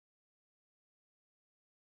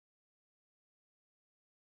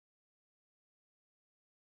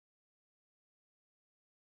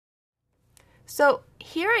So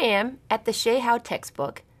here I am at the Shay How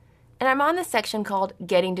textbook, and I'm on the section called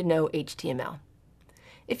Getting to Know HTML.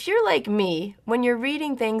 If you're like me, when you're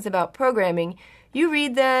reading things about programming, you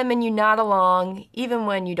read them and you nod along, even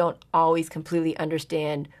when you don't always completely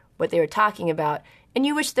understand what they were talking about, and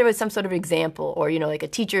you wish there was some sort of example or, like a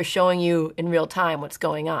teacher showing you in real time what's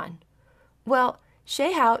going on. Well,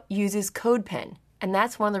 Shay How uses CodePen, and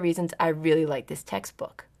that's one of the reasons I really like this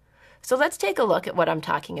textbook. So let's take a look at what I'm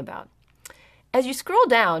talking about. As you scroll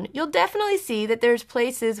down, you'll definitely see that there's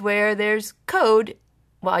places where there's code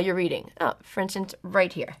while you're reading. For instance,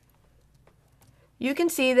 right here. You can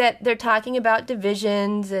see that they're talking about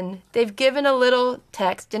divisions, and they've given a little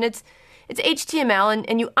text, and it's HTML,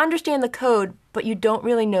 and you understand the code, but you don't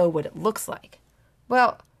really know what it looks like.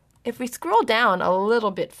 Well, if we scroll down a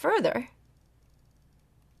little bit further,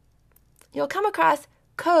 you'll come across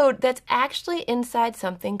code that's actually inside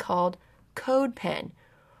something called CodePen.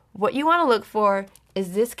 What you want to look for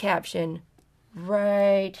is this caption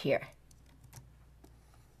right here.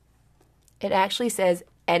 It actually says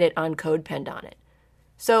Edit on CodePen on it.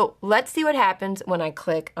 So let's see what happens when I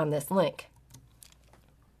click on this link.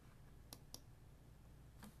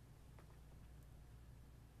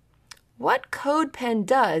 What CodePen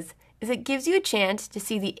does is it gives you a chance to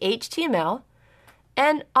see the HTML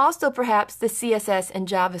and also perhaps the CSS and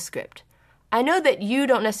JavaScript. I know that you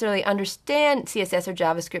don't necessarily understand CSS or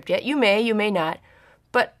JavaScript yet. You may not,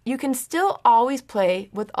 but you can still always play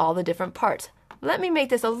with all the different parts. Let me make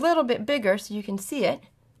this a little bit bigger so you can see it.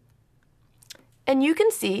 And you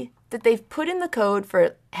can see that they've put in the code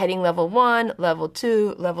for heading level 1, level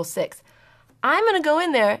 2, level 6. I'm going to go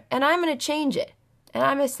in there and I'm going to change it. And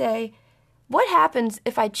I'm going to say, what happens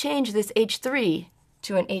if I change this H3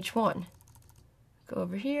 to an H1? Go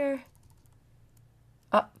over here.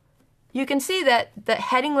 You can see that the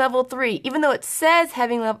heading level 3, even though it says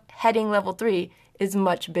heading level 3, is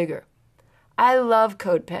much bigger. I love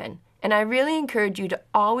CodePen, and I really encourage you to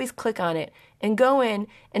always click on it and go in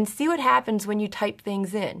and see what happens when you type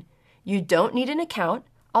things in. You don't need an account,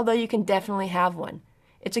 although you can definitely have one.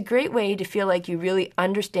 It's a great way to feel like you really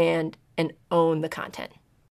understand and own the content.